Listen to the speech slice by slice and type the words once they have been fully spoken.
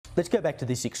Let's go back to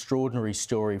this extraordinary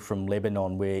story from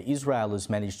Lebanon where Israel has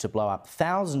managed to blow up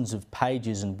thousands of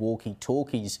pages and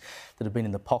walkie-talkies that have been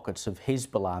in the pockets of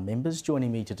Hezbollah members.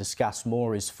 Joining me to discuss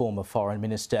more is former Foreign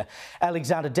Minister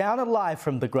Alexander Downer, live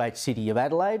from the great city of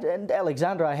Adelaide. And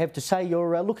Alexander, I have to say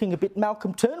you're looking a bit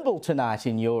Malcolm Turnbull tonight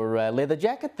in your leather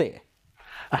jacket there.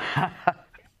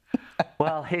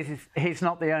 Well, he's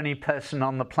not the only person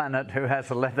on the planet who has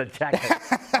a leather jacket.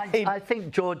 I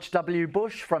think George W.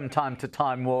 Bush from time to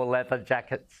time wore leather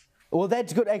jackets. Well,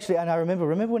 that's good, actually. And I remember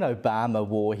when Obama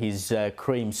wore his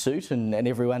cream suit and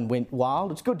everyone went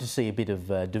wild. It's good to see a bit of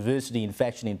diversity in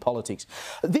fashion in politics.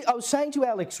 I was saying to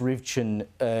Alex Rivchin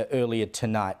earlier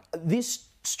tonight, this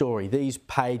story, these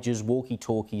pages,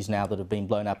 walkie-talkies now that have been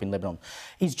blown up in Lebanon,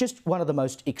 is just one of the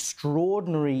most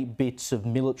extraordinary bits of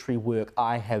military work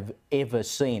I have ever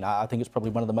seen. I think it's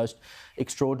probably one of the most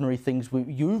extraordinary things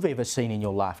you've ever seen in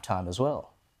your lifetime as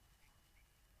well.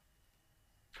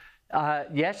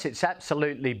 Yes, it's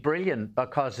absolutely brilliant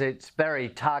because it's very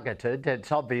targeted.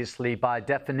 It's obviously by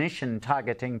definition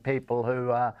targeting people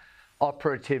who are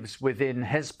operatives within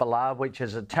Hezbollah, which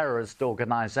is a terrorist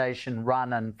organisation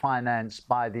run and financed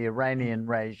by the Iranian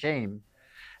regime.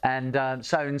 And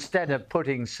so instead of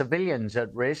putting civilians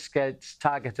at risk, it's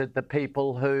targeted the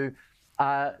people who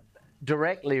are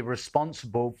directly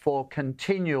responsible for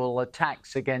continual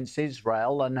attacks against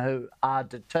Israel and who are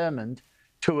determined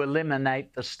to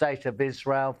eliminate the state of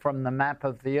Israel from the map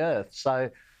of the earth.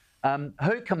 So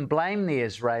who can blame the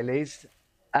Israelis?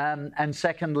 And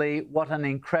secondly, what an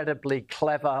incredibly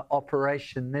clever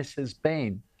operation this has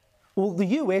been. Well, the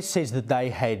US says that they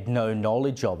had no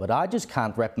knowledge of it. I just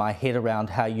can't wrap my head around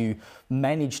how you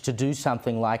managed to do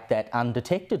something like that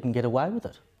undetected and get away with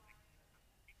it.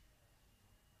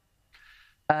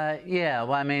 Yeah,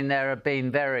 well, I mean, there have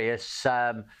been various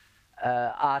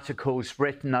articles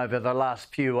written over the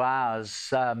last few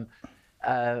hours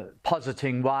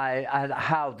positing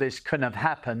how this couldn't have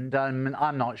happened.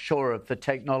 I'm not sure of the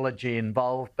technology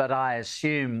involved, but I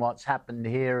assume what's happened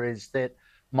here is that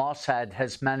Mossad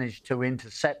has managed to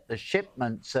intercept the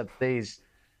shipments of these,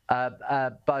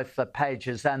 both the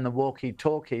pages and the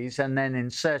walkie-talkies, and then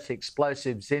insert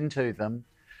explosives into them,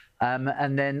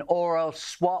 and then or else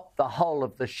swap the whole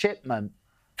of the shipment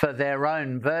for their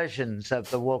own versions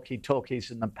of the walkie-talkies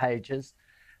and the pages.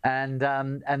 And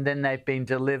then they've been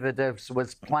delivered as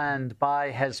was planned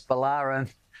by Hezbollah,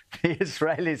 and the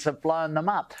Israelis have blown them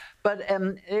up. But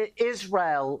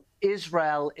Israel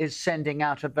is sending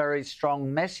out a very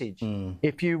strong message.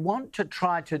 If you want to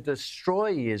try to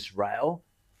destroy Israel,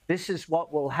 this is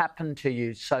what will happen to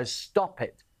you, so stop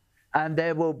it. And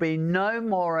there will be no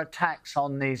more attacks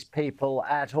on these people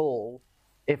at all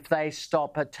if they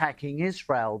stop attacking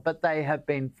Israel. But they have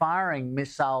been firing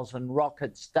missiles and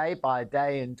rockets day by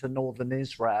day into northern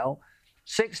Israel.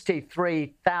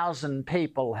 63,000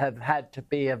 people have had to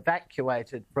be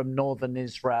evacuated from northern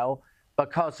Israel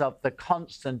because of the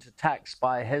constant attacks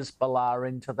by Hezbollah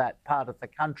into that part of the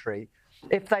country.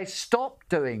 If they stop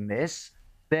doing this,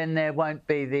 then there won't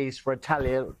be these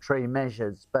retaliatory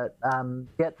measures. But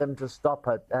get them to stop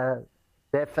it.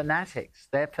 They're fanatics.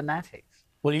 They're fanatics.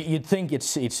 Well, you'd think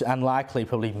it's unlikely,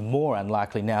 probably even more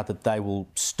unlikely now that they will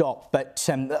stop. But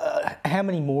how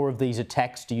many more of these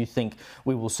attacks do you think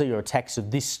we will see, or attacks of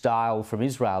this style from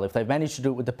Israel? If they've managed to do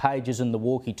it with the pages and the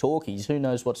walkie-talkies, who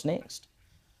knows what's next?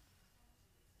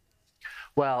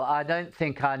 Well, I don't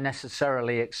think I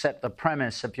necessarily accept the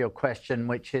premise of your question,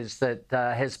 which is that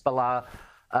Hezbollah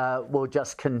will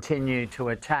just continue to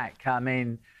attack. I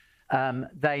mean,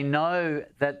 they know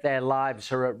that their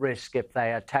lives are at risk if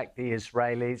they attack the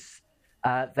Israelis.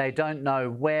 They don't know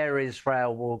where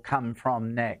Israel will come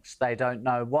from next. They don't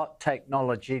know what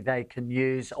technology they can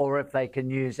use, or if they can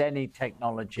use any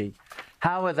technology.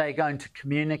 How are they going to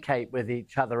communicate with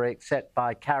each other except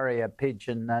by carrier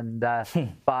pigeon and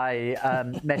by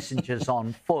messengers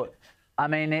on foot? I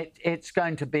mean, it's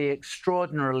going to be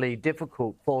extraordinarily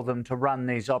difficult for them to run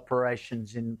these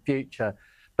operations in future.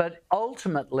 But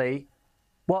ultimately,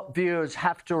 what viewers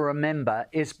have to remember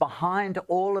is behind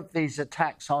all of these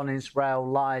attacks on Israel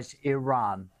lies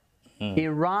Iran.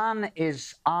 Iran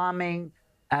is arming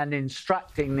and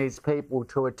instructing these people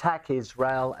to attack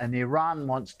Israel, and Iran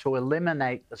wants to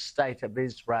eliminate the state of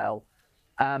Israel.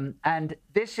 And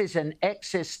this is an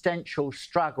existential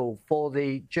struggle for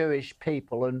the Jewish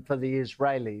people and for the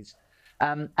Israelis.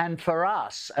 And for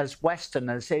us as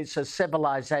Westerners, it's a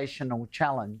civilizational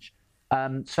challenge.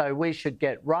 So we should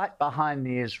get right behind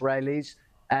the Israelis,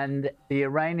 and the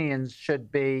Iranians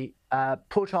should be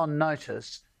put on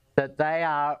notice that they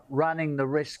are running the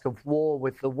risk of war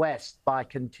with the West by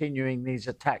continuing these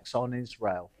attacks on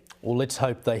Israel. Well, let's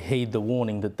hope they heed the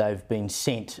warning that they've been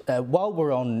sent. While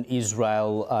we're on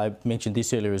Israel, I mentioned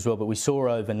this earlier as well, but we saw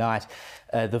overnight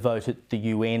the vote at the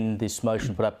UN, this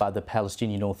motion put up by the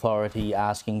Palestinian Authority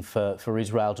asking for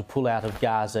Israel to pull out of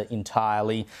Gaza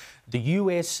entirely. The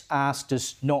US asked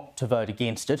us not to vote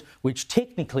against it, which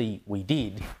technically we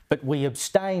did, but we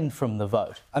abstained from the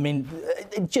vote. I mean,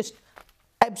 just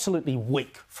absolutely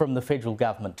weak from the federal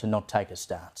government to not take a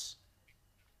stance.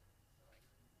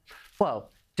 Well,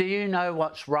 do you know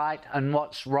what's right and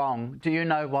what's wrong? Do you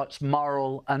know what's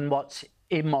moral and what's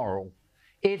immoral?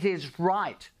 It is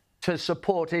right to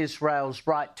support Israel's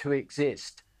right to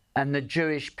exist and the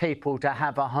Jewish people to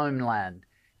have a homeland.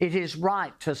 It is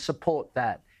right to support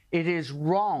that. It is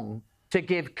wrong to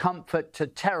give comfort to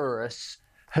terrorists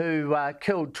who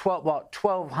killed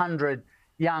 1,200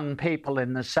 young people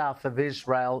in the south of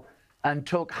Israel and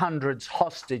took hundreds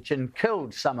hostage and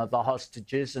killed some of the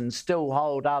hostages and still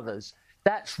hold others.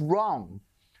 That's wrong.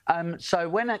 So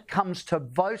when it comes to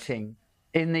voting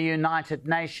in the United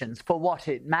Nations for what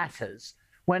it matters,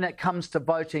 when it comes to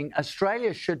voting,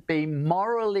 Australia should be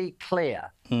morally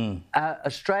clear.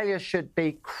 Australia should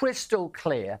be crystal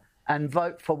clear and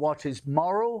vote for what is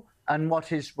moral and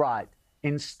what is right.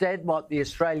 Instead, what the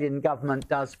Australian government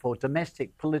does for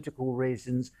domestic political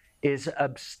reasons is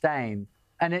abstain.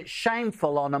 And it's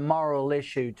shameful on a moral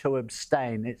issue to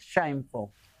abstain. It's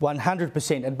shameful.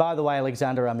 100%. And by the way,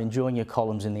 Alexander, I'm enjoying your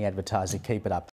columns in The Advertiser. Keep it up.